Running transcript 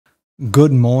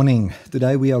Good morning.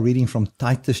 Today we are reading from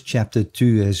Titus chapter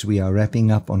 2 as we are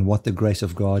wrapping up on what the grace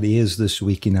of God is this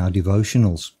week in our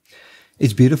devotionals.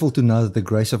 It's beautiful to know that the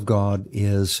grace of God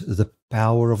is the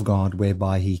power of God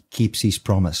whereby He keeps His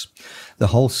promise. The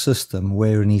whole system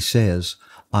wherein He says,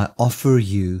 I offer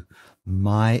you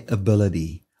my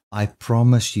ability. I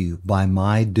promise you by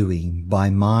my doing,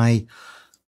 by my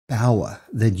power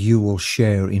that you will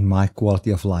share in my quality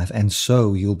of life, and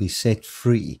so you'll be set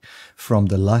free from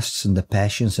the lusts and the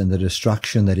passions and the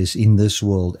destruction that is in this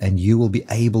world, and you will be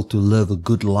able to live a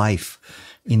good life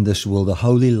in this world, a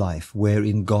holy life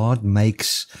wherein God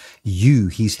makes you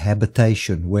His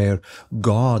habitation, where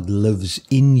God lives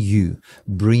in you,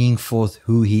 bringing forth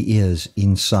who He is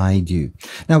inside you.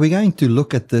 Now we're going to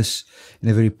look at this in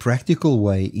a very practical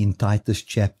way in Titus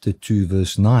chapter 2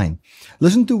 verse 9.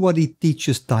 Listen to what he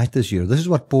teaches Titus here. This is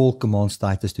what Paul commands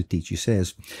Titus to teach. He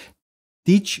says,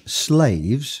 teach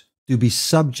slaves to be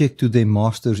subject to their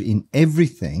masters in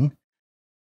everything,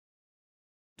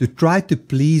 to try to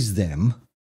please them,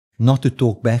 not to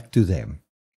talk back to them,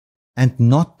 and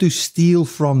not to steal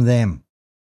from them.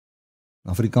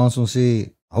 Afrikaans ons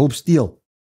sê, hou op steel.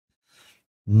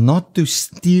 Not to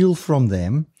steal from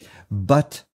them,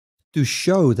 but to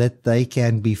show that they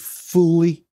can be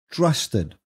fully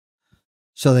trusted,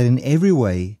 so that in every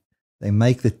way they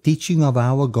make the teaching of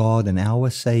our God and our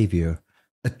Savior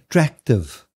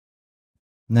attractive.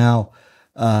 Now,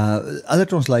 other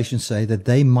translations say that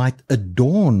they might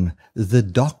adorn the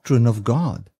doctrine of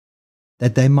God,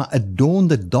 that they might adorn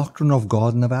the doctrine of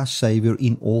God and of our Savior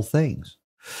in all things.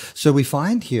 So we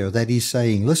find here that he's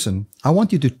saying, listen, I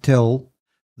want you to tell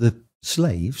the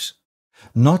slaves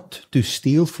not to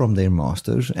steal from their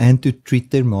masters and to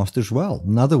treat their masters well.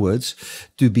 In other words,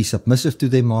 to be submissive to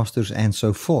their masters and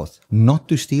so forth, not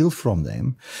to steal from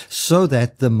them, so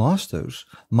that the masters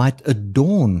might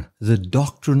adorn the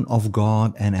doctrine of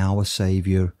God and our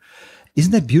Savior.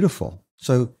 Isn't that beautiful?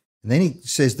 So then he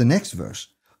says the next verse,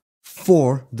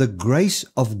 for the grace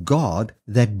of God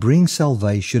that brings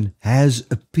salvation has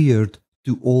appeared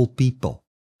to all people.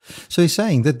 So he's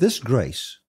saying that this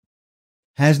grace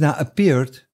has now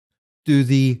appeared to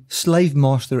the slave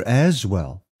master as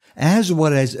well, as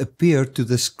what has appeared to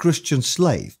this Christian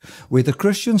slave, where the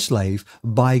Christian slave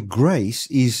by grace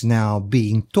is now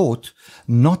being taught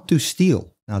not to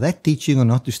steal. Now that teaching on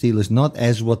not to steal is not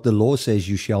as what the law says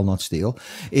you shall not steal.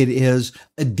 It is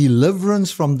a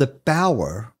deliverance from the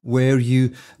power where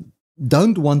you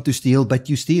don't want to steal, but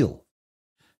you steal.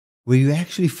 Where you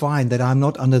actually find that I'm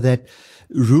not under that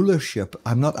rulership,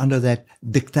 I'm not under that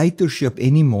dictatorship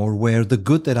anymore, where the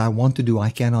good that I want to do, I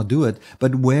cannot do it,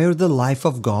 but where the life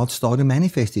of God started to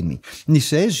manifest in me. And he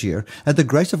says here that the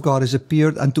grace of God has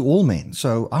appeared unto all men.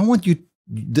 So I want you,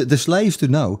 the slaves, to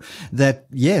know that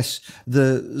yes,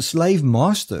 the slave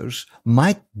masters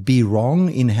might be wrong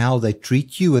in how they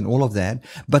treat you and all of that,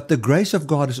 but the grace of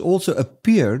God has also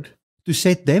appeared to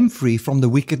set them free from the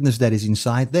wickedness that is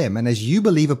inside them. And as you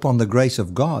believe upon the grace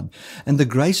of God, and the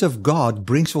grace of God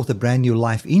brings forth a brand new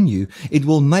life in you, it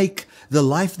will make the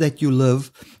life that you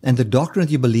live and the doctrine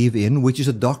that you believe in, which is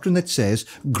a doctrine that says,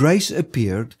 grace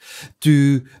appeared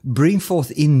to bring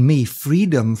forth in me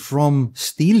freedom from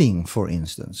stealing, for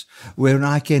instance, where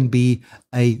I can be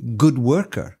a good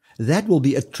worker. That will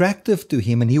be attractive to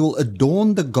him, and he will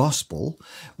adorn the gospel,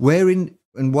 wherein,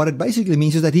 and what it basically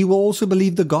means is that he will also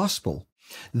believe the gospel.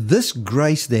 This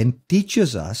grace then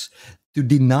teaches us to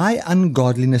deny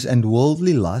ungodliness and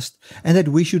worldly lust, and that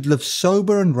we should live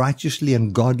sober and righteously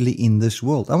and godly in this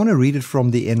world. I want to read it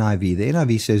from the NIV. The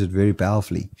NIV says it very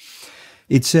powerfully.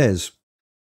 It says,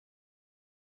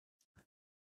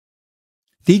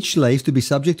 teach slaves to be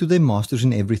subject to their masters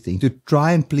in everything, to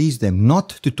try and please them, not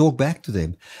to talk back to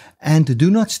them, and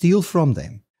do not steal from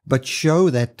them, but show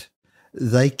that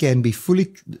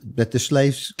that the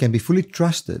slaves can be fully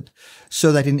trusted,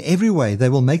 so that in every way they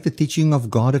will make the teaching of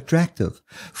God attractive.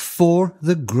 For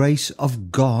the grace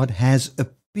of God has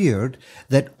appeared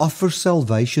that offers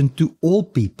salvation to all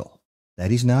people.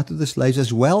 That is now to the slaves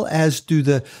as well as to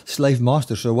the slave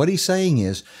master. So what he's saying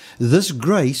is, this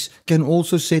grace can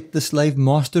also set the slave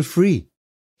master free.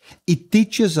 It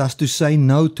teaches us to say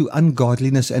no to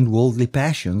ungodliness and worldly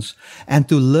passions, and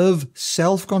to live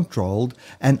self-controlled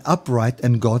and upright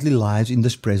and godly lives in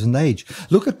this present age.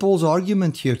 Look at Paul's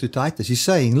argument here to Titus. He's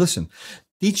saying, listen,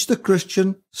 teach the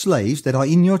Christian slaves that are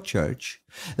in your church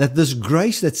that this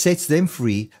grace that sets them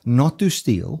free not to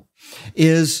steal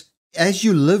is, as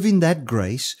you live in that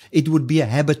grace, it would be a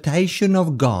habitation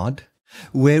of God,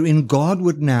 wherein God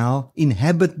would now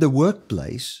inhabit the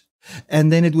workplace.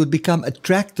 And then it would become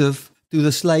attractive to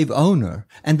the slave owner,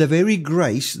 and the very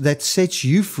grace that sets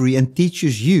you free and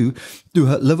teaches you to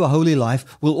live a holy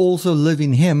life will also live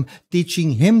in him,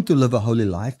 teaching him to live a holy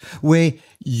life, where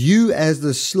you as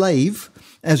the slave,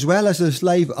 as well as the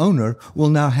slave owner, will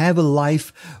now have a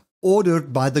life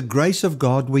ordered by the grace of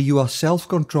God, where you are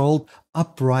self-controlled,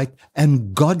 upright,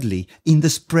 and godly in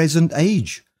this present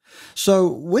age. So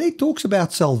when he talks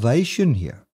about salvation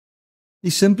here,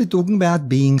 he's simply talking about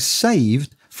being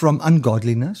saved from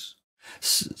ungodliness,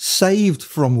 saved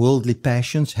from worldly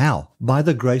passions. How? By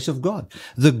the grace of God.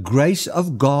 The grace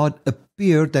of God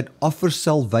appeared that offers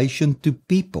salvation to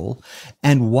people.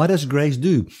 And what does grace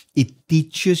do? It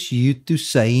teaches you to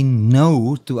say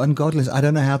no to ungodliness. I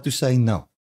don't know how to say no.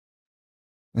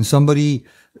 When somebody,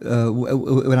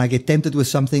 when I get tempted with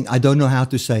something, I don't know how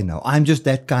to say no. I'm just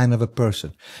that kind of a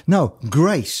person. No,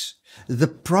 grace, the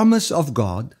promise of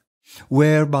God,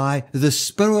 whereby the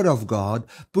Spirit of God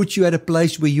puts you at a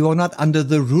place where you are not under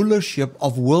the rulership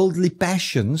of worldly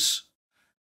passions,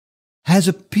 has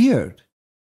appeared.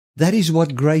 That is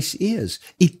what grace is.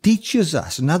 It teaches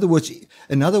us. In other words,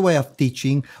 another way of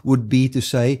teaching would be to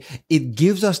say it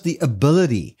gives us the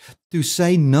ability to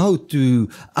say no to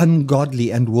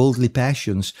ungodly and worldly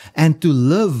passions and to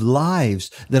live lives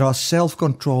that are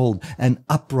self-controlled and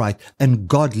upright and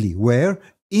godly. Where?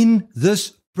 In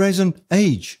this present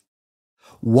age.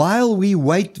 While we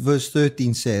wait, verse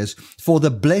 13 says, for the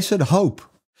blessed hope,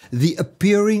 the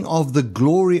appearing of the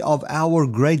glory of our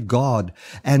great God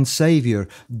and Savior,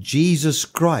 Jesus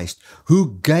Christ,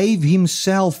 who gave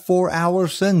himself for our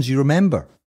sins. You remember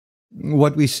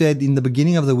what we said in the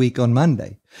beginning of the week on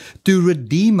Monday, to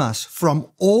redeem us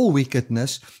from all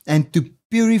wickedness and to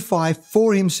purify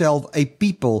for himself a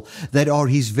people that are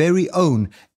his very own,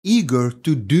 eager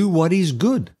to do what is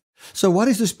good. So what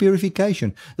is this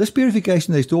purification? This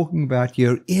purification that he's talking about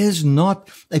here is not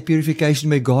a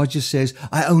purification where God just says,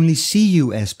 I only see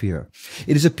you as pure.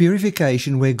 It is a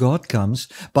purification where God comes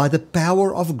by the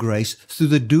power of grace through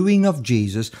the doing of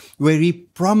Jesus, where he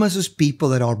promises people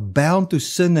that are bound to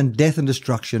sin and death and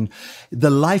destruction, the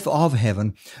life of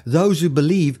heaven. Those who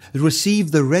believe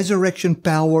receive the resurrection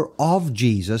power of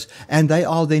Jesus, and they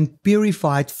are then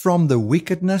purified from the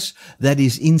wickedness that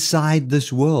is inside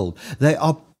this world. They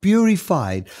are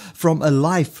purified from a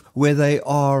life where they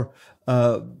are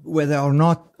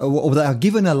not, or they are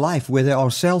given a life where they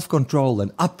are self-controlled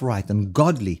and upright and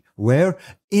godly. Where?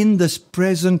 In this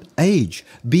present age,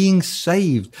 being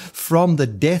saved from the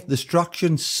death,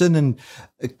 destruction, sin, and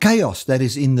chaos that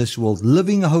is in this world,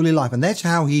 living a holy life. And that's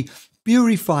how he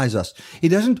purifies us. He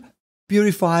doesn't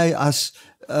purify us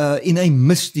in a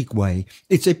mystic way.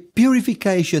 It's a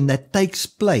purification that takes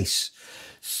place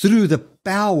through the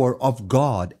power of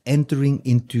God entering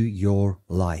into your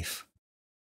life.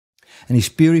 And he's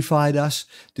purified us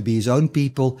to be his own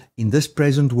people in this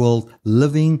present world,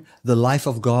 living the life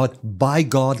of God, by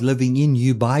God living in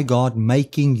you, by God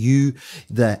making you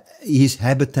his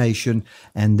habitation.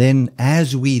 And then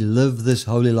as we live this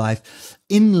holy life,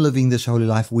 in living this holy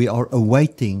life, we are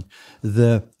awaiting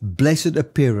the blessed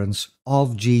appearance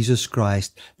of Jesus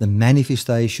Christ, the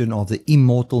manifestation of the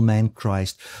immortal man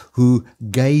Christ, who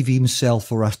gave himself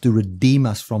for us to redeem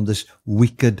us from this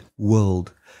wicked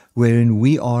world, wherein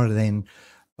we are then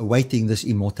awaiting this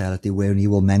immortality, wherein he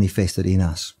will manifest it in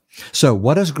us. So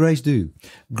what does grace do?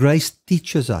 Grace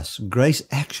teaches us. Grace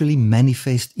actually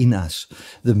manifests in us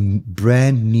the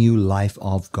brand new life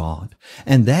of God.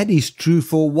 And that is true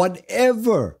for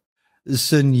whatever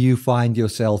sin you find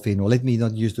yourself in, or let me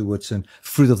not use the word sin,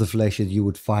 fruit of the flesh that you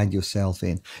would find yourself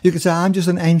in. You can say, I'm just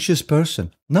an anxious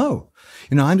person. No.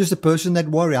 I'm just a person that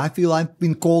worry. I feel I've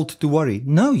been called to worry.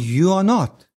 No, you are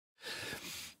not.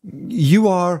 You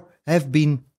have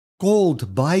been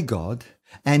called by God,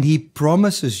 and he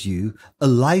promises you a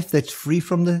life that's free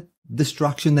from the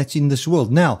destruction that's in this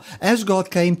world. Now, as God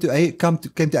came to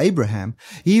Abraham,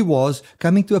 he was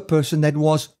coming to a person that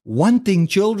was wanting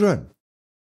children.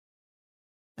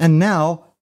 And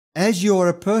now, as you are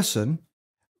a person,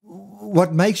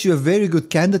 what makes you a very good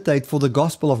candidate for the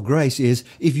gospel of grace is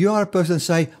if you are a person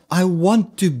say, I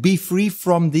want to be free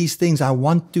from these things. I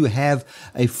want to have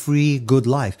a free, good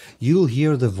life. You'll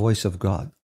hear the voice of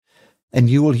God. And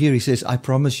you will hear, he says, I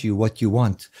promise you what you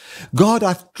want. God,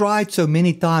 I've tried so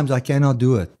many times, I cannot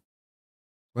do it.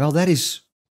 Well, that is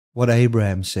what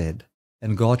Abraham said.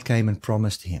 And God came and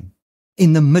promised him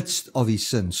in the midst of his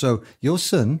sin. So your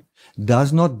sin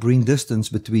does not bring distance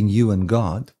between you and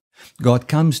God. God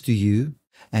comes to you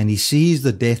and He sees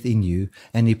the death in you,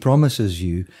 and He promises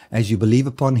you, as you believe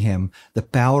upon Him, the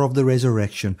power of the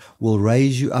resurrection will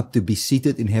raise you up to be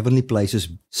seated in heavenly places,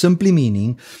 simply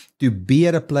meaning to be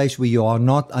at a place where you are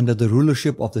not under the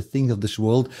rulership of the things of this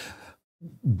world,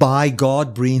 by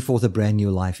God bringing forth a brand new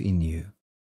life in you.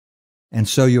 And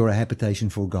so you're a habitation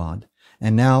for God.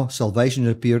 And now salvation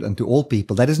appeared unto all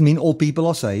people. That doesn't mean all people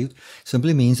are saved.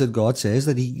 Simply means that God says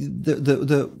that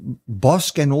the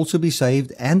boss can also be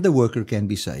saved and the worker can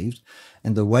be saved.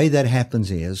 And the way that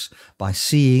happens is by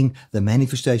seeing the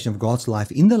manifestation of God's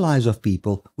life in the lives of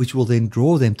people, which will then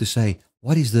draw them to say,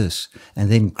 what is this?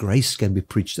 And then grace can be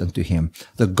preached unto Him.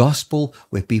 The gospel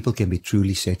where people can be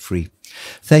truly set free.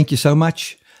 Thank you so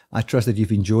much. I trust that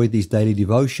you've enjoyed these daily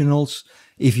devotionals.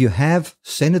 If you have,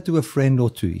 send it to a friend or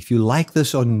two. If you like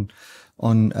this on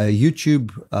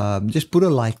YouTube, just put a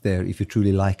like there if you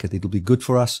truly like it. It'll be good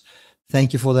for us.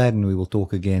 Thank you for that, and we will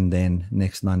talk again then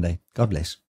next Monday. God bless.